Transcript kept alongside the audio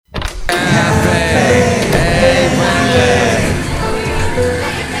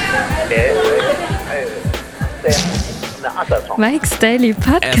Mike's Daily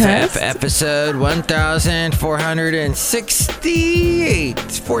Podcast. FF episode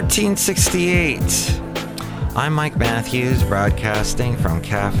 1468. I'm Mike Matthews, broadcasting from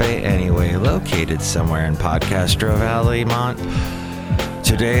Cafe Anyway, located somewhere in Podcastro Valley, Mont.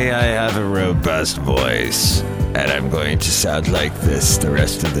 Today I have a robust voice, and I'm going to sound like this the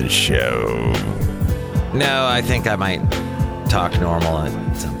rest of the show. No, I think I might talk normal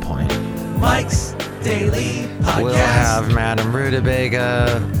at some point. Mike's Daily Podcast. We'll have Madame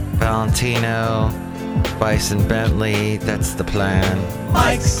Rutabaga, Valentino, Bison Bentley. That's the plan.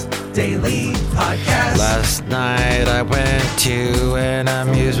 Mike's Daily Podcast. Last night I went to an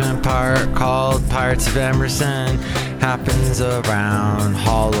amusement park called Pirates of Emerson. Happens around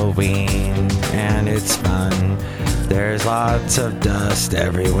Halloween, and it's fun. There's lots of dust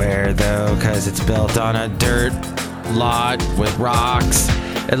everywhere though, cause it's built on a dirt lot with rocks.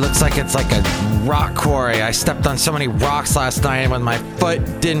 It looks like it's like a rock quarry. I stepped on so many rocks last night when my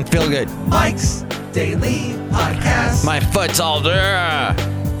foot didn't feel good. Mike's Daily Podcast. My foot's all there.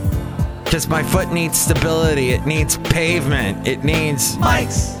 Because my foot needs stability. It needs pavement. It needs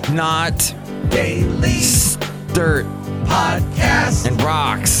Mike's not Daily dirt Podcast. and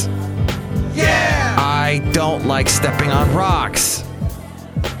rocks. Yeah! I don't like stepping on rocks.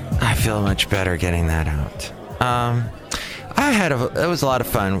 I feel much better getting that out. It was a lot of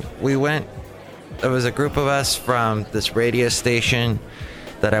fun. There was a group of us from this radio station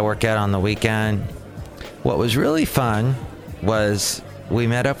that I work at on the weekend. What was really fun was we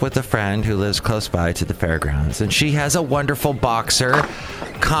met up with a friend who lives close by to the fairgrounds, and she has a wonderful boxer,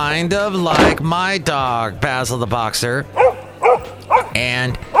 kind of like my dog, Basil the Boxer.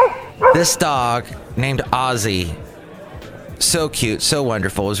 And this dog named Ozzy, so cute, so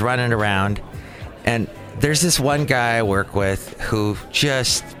wonderful, was running around. And there's this one guy I work with who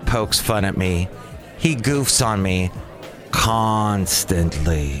just pokes fun at me. He goofs on me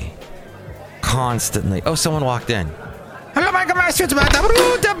constantly. Oh, someone walked in. Hello, Michael Masters.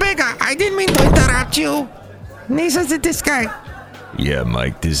 I didn't mean to interrupt you. Nissa's this guy. Yeah,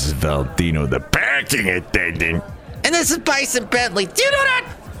 Mike, this is Valentino, the parking attendant. And this is Bison Bentley. Do you know that?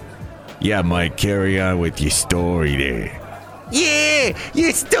 Yeah, Mike, carry on with your story there. Yeah,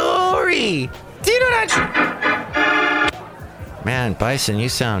 your story. Do you know that? Man, Bison, you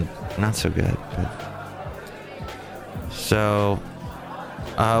sound not so good. But... So,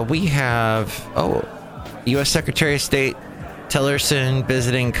 we have, U.S. Secretary of State Tillerson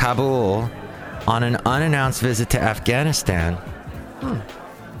visiting Kabul on an unannounced visit to Afghanistan.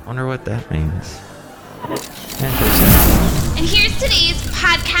 Wonder what that means. Interesting. And here's today's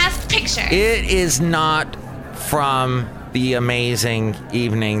podcast picture. It is not from the amazing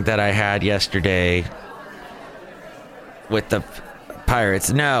evening that I had yesterday with the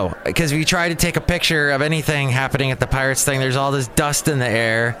Pirates. No, because if you try to take a picture of anything happening at the Pirates thing, there's all this dust in the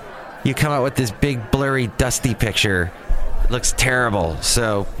air. You come out with this big, blurry, dusty picture. It looks terrible.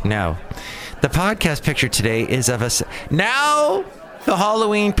 So, no. The podcast picture today is of us. Now the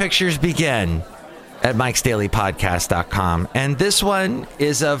Halloween pictures begin at mikesdailypodcast.com. And this one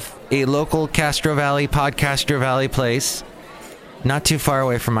is of a local Castro Valley place, not too far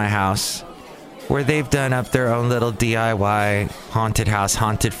away from my house, where they've done up their own little DIY haunted house,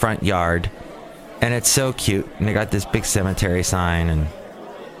 haunted front yard. And it's so cute. And they got this big cemetery sign, and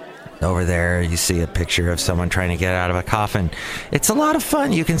over there you see a picture of someone trying to get out of a coffin. It's a lot of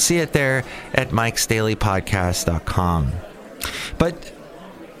fun. You can see it there at mikesdailypodcast.com. But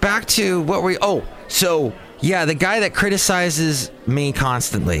back to what the guy that criticizes me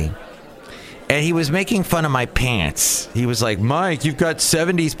constantly, and he was making fun of my pants. He was like, Mike, you've got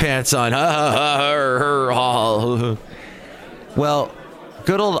 70s pants on. Well,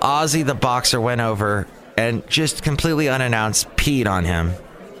 good old Ozzy the Boxer went over and just completely unannounced peed on him.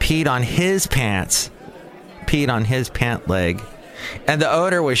 Peed on his pants. Peed on his pant leg. And the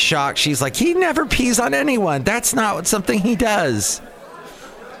owner was shocked. She's like, he never pees on anyone. That's not something he does.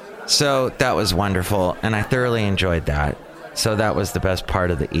 So that was wonderful, and I thoroughly enjoyed that. So that was the best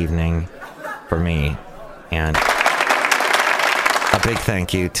part of the evening for me. And a big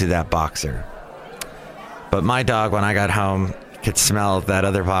thank you to that boxer. But my dog, when I got home, could smell that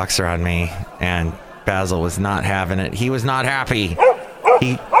other boxer on me, and Basil was not having it. He was not happy.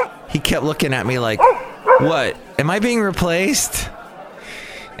 He kept looking at me like, what? Am I being replaced?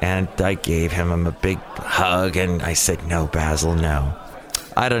 And I gave him a big hug, and I said, no, Basil, no.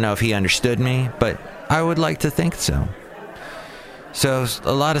 I don't know if he understood me, but I would like to think so. So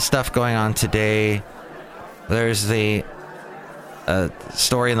a lot of stuff going on today. There's the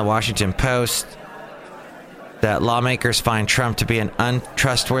story in the Washington Post that lawmakers find Trump to be an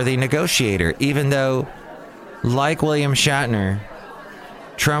untrustworthy negotiator, even though like William Shatner,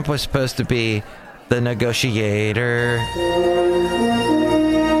 Trump was supposed to be the negotiator.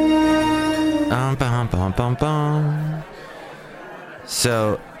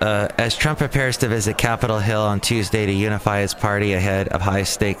 So, as Trump prepares to visit Capitol Hill on Tuesday to unify his party ahead of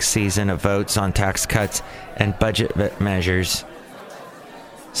high-stakes season of votes on tax cuts and budget measures,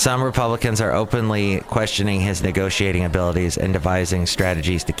 some Republicans are openly questioning his negotiating abilities and devising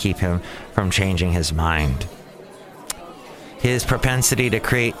strategies to keep him from changing his mind. His propensity to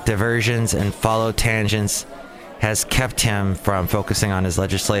create diversions and follow tangents has kept him from focusing on his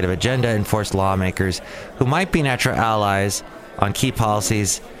legislative agenda and forced lawmakers who might be natural allies on key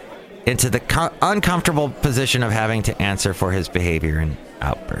policies into the uncomfortable position of having to answer for his behavior and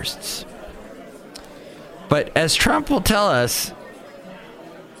outbursts. But as Trump will tell us,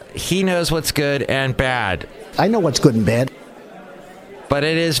 he knows what's good and bad. I know what's good and bad. But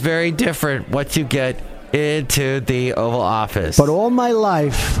it is very different what you get into the Oval Office. But all my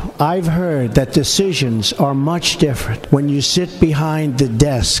life, I've heard that decisions are much different when you sit behind the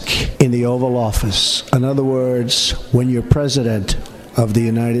desk in the Oval Office. In other words, when you're president of the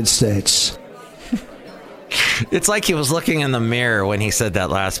United States. It's like he was looking in the mirror when he said that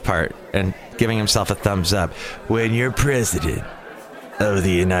last part and giving himself a thumbs up. When you're president of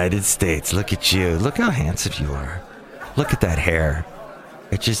the United States, look at you. Look how handsome you are. Look at that hair.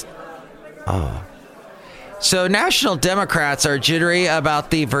 It just, oh. So national Democrats are jittery about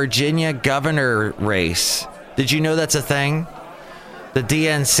the Virginia governor race. Did you know that's a thing? The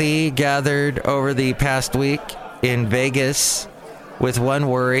DNC gathered over the past week in Vegas with one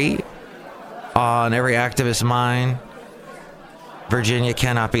worry on every activist's mind. Virginia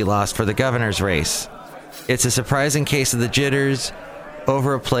cannot be lost for the governor's race. It's a surprising case of the jitters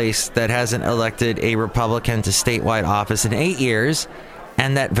over a place that hasn't elected a Republican to statewide office in 8 years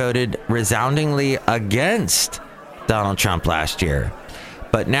and that voted resoundingly against Donald Trump last year.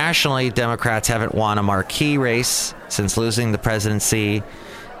 But nationally, Democrats haven't won a marquee race since losing the presidency,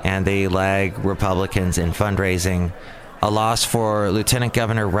 and they lag Republicans in fundraising. A loss for Lieutenant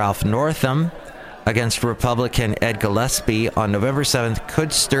Governor Ralph Northam against Republican Ed Gillespie on November 7th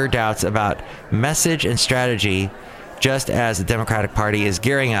could stir doubts about message and strategy, just as the Democratic Party is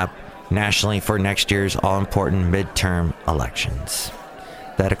gearing up nationally for next year's all-important midterm elections.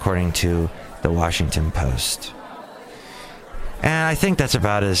 That according to the Washington Post. And I think that's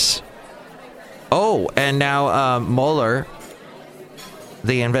about as... Oh, and now Mueller,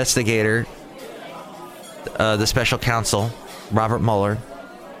 the investigator, the special counsel, Robert Mueller,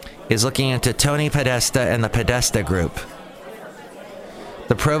 is looking into Tony Podesta and the Podesta Group.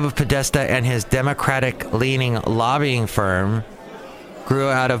 The probe of Podesta and his Democratic-leaning lobbying firm grew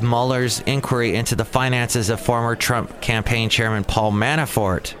out of Mueller's inquiry into the finances of former Trump campaign chairman Paul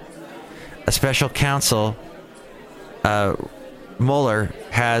Manafort. A special counsel, Mueller,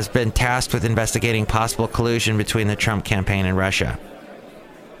 has been tasked with investigating possible collusion between the Trump campaign and Russia.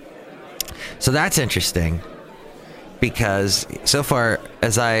 So that's interesting, because so far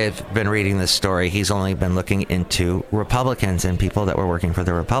as I've been reading this story, he's only been looking into Republicans and people that were working for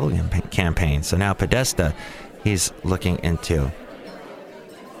the Republican campaign. So now Podesta, he's looking into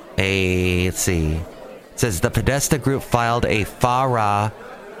let's see. It says the Podesta Group filed a FARA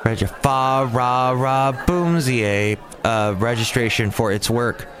Boomsier registration for its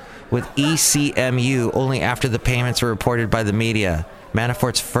work with ECMU only after the payments were reported by the media.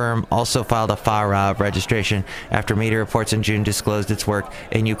 Manafort's firm also filed a FARA registration after media reports in June disclosed its work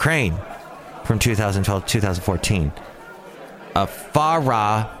in Ukraine from 2012 to 2014. A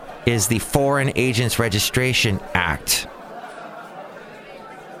FARA is the Foreign Agents Registration Act.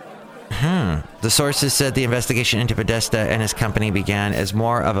 The sources said the investigation into Podesta and his company began as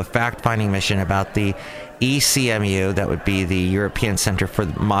more of a fact-finding mission about the ECMU, that would be the European Center for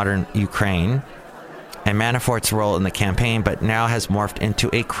Modern Ukraine, and Manafort's role in the campaign, but now has morphed into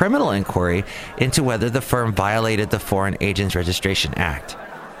a criminal inquiry into whether the firm violated the Foreign Agents Registration Act.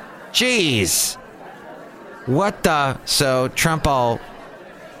 Jeez! What the... So Trump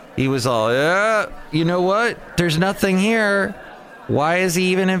he was all, yeah, you know what? There's nothing here. Why is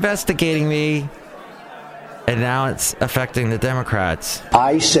he even investigating me? And now it's affecting the Democrats.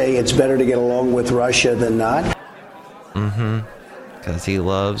 I say it's better to get along with Russia than not. Because he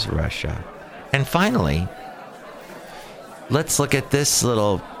loves Russia. And finally, let's look at this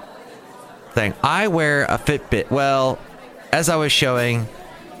little thing. I wear a Fitbit. Well, as I was showing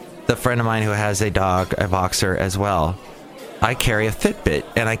the friend of mine who has a dog, a boxer as well, I carry a Fitbit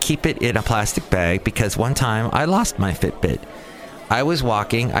and I keep it in a plastic bag because one time I lost my Fitbit. I was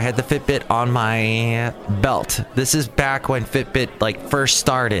walking. I had the Fitbit on my belt. This is back when Fitbit first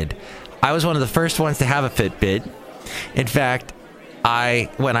started. I was one of the first ones to have a Fitbit. In fact,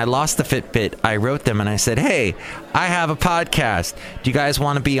 when I lost the Fitbit, I wrote them and I said, hey, I have a podcast. Do you guys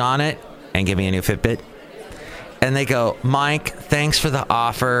want to be on it? And give me a new Fitbit. And they go, Mike, thanks for the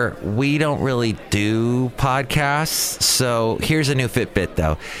offer. We don't really do podcasts. So here's a new Fitbit,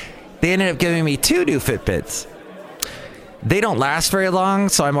 though. They ended up giving me 2 new Fitbits. They don't last very long,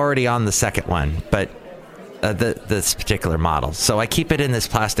 so I'm already on the second one. But this particular model. So I keep it in this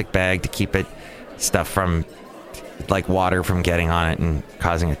plastic bag to keep it stuff from, like water from getting on it and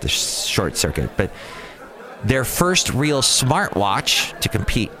causing it to short circuit. But their first real smartwatch to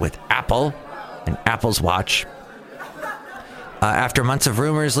compete with Apple and Apple's watch. After months of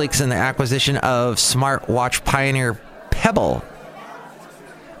rumors, leaks, and the acquisition of smartwatch pioneer Pebble.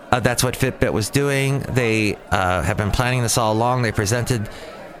 That's what Fitbit was doing. They have been planning this all along. They presented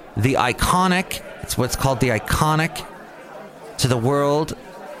the Iconic. It's what's called the Iconic to the world.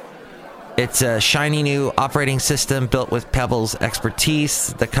 It's a shiny new operating system built with Pebble's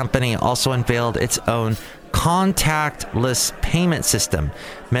expertise. The company also unveiled its own contactless payment system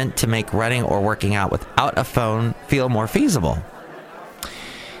meant to make running or working out without a phone feel more feasible.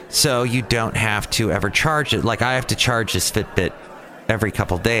 So you don't have to ever charge it. Like I have to charge this Fitbit every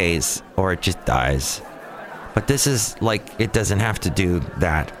couple days or it just dies. But this is like, it doesn't have to do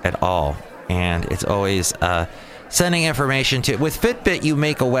that at all. And it's always sending information to, with Fitbit, you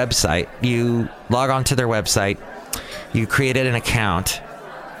make a website, you log on to their website, you created an account,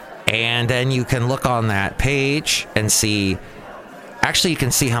 and then you can look on that page and see, actually you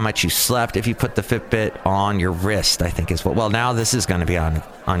can see how much you slept if you put the Fitbit on your wrist, I think is what, well now this is going to be on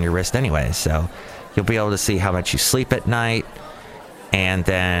your wrist anyway, so you'll be able to see how much you sleep at night, and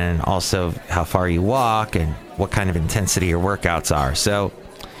then also how far you walk and what kind of intensity your workouts are. So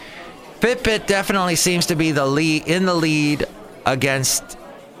Fitbit definitely seems to be in the lead against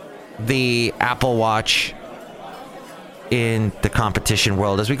the Apple Watch in the competition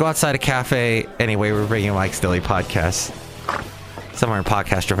world. As we go outside a cafe, anyway, we're bringing Mike's Daily Podcast somewhere in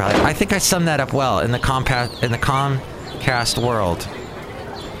Podcaster Valley. I think I summed that up well in the Comcast world,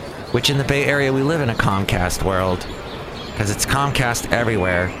 which in the Bay Area we live in a Comcast world because it's Comcast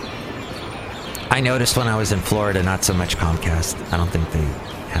everywhere. I noticed when I was in Florida, not so much Comcast. I don't think they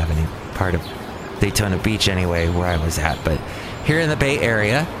have any part of Daytona Beach anyway where I was at, but here in the Bay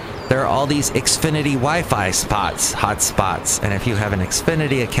Area there are all these Xfinity Wi-Fi hotspots, and if you have an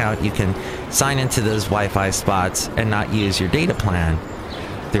Xfinity account you can sign into those Wi-Fi spots and not use your data plan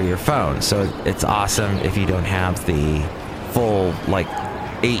through your phone. So it's awesome if you don't have the full like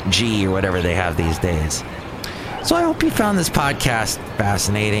 8G or whatever they have these days. So I hope you found this podcast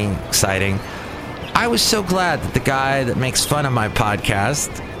fascinating, exciting. I was so glad that the guy that makes fun of my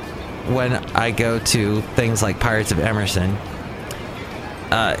podcast when I go to things like Pirates of Emerson,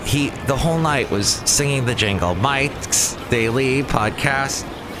 the whole night was singing the jingle, Mike's Daily Podcast.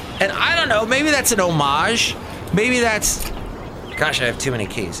 And I don't know, maybe that's an homage. Maybe that's, gosh, I have too many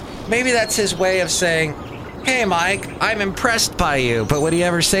keys. Maybe that's his way of saying, hey, Mike, I'm impressed by you. But would he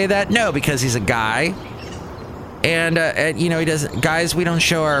ever say that? No, because he's a guy. And you know, he doesn't, guys, we don't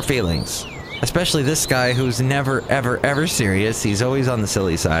show our feelings. Especially this guy who's never, ever, ever serious. He's always on the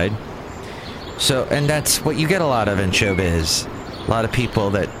silly side. So, and that's what you get a lot of in showbiz. A lot of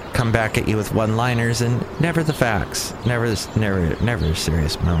people that come back at you with one-liners and never the facts. Never a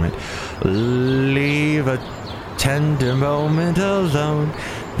serious moment. Leave a tender moment alone,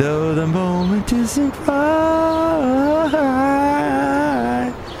 though the moment isn't right.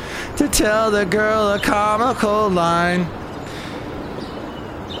 To tell the girl a comical line.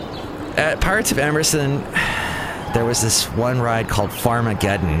 At Pirates of Emerson, there was this one ride called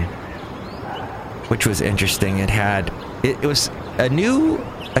Farmageddon, which was interesting. It was a new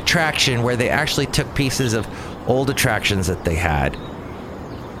attraction where they actually took pieces of old attractions that they had.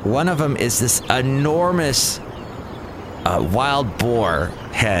 One of them is this enormous wild boar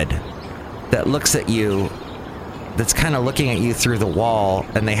head that looks at you, that's kind of looking at you through the wall,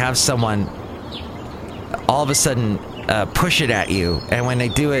 and they have someone all of a sudden push it at you, and when they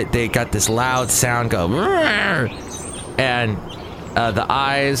do it, they got this loud sound go, and the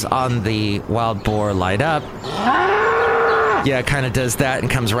eyes on the wild boar light up. Yeah, it kind of does that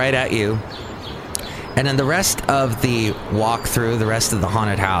and comes right at you. And then the rest of the walkthrough, the rest of the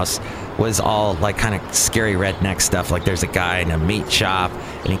haunted house was all like kind of scary redneck stuff. Like there's a guy in a meat shop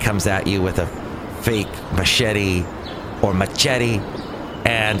and he comes at you with a fake machete,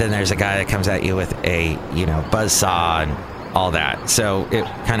 and then there's a guy that comes at you with a, you know, buzzsaw and all that. So it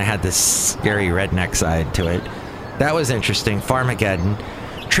kind of had this scary redneck side to it. That was interesting. Farmageddon.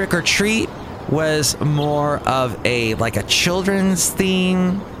 Trick or Treat was more of a like a children's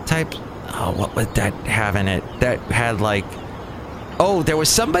theme type what would that have in it? That had like, there was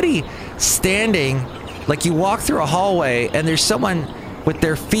somebody standing, like you walk through a hallway and there's someone with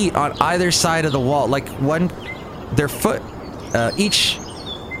their feet on either side of the wall, like their foot,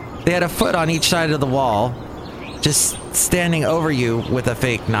 they had a foot on each side of the wall, just standing over you with a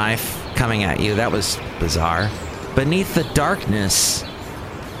fake knife coming at you. That was bizarre. Beneath the Darkness,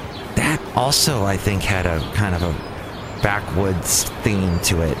 that also, I think, had a kind of a backwoods theme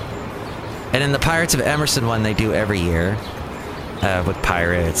to it. And in the Pirates of Emerson one they do every year, with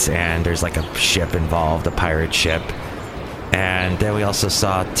pirates, and there's like a ship involved, a pirate ship. And then we also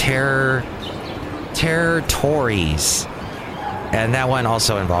saw Terror Tories, and that one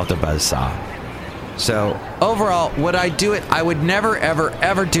also involved a buzzsaw. So overall, would I do it? I would never, ever,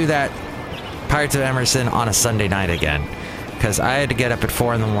 ever do that Pirates of Emerson on a Sunday night again, because I had to get up at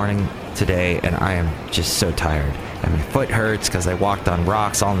 4 in the morning today, and I am just so tired. And my foot hurts because I walked on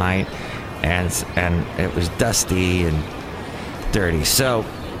rocks all night, and it was dusty and dirty. So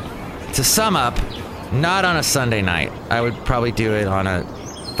to sum up, not on a Sunday night. I would probably do it on a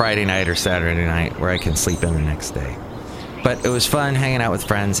Friday night or Saturday night where I can sleep in the next day. But it was fun hanging out with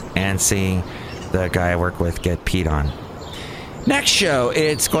friends and seeing the guy I work with get peed on. Next show,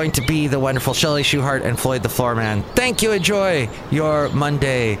 it's going to be the wonderful Shelley Shuhart and Floyd the Floorman. Thank you. Enjoy your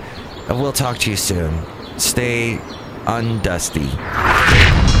Monday. We'll talk to you soon. Stay undusty.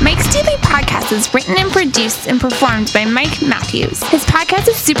 Mike's Daily Podcast is written and produced and performed by Mike Matthews. His podcast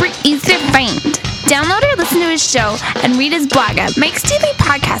is super easy to find. Download or listen to his show and read his blog at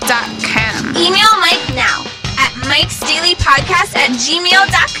mikesdailypodcast.com. Email Mike now at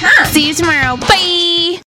mikesdailypodcast@gmail.com. See you tomorrow. Bye!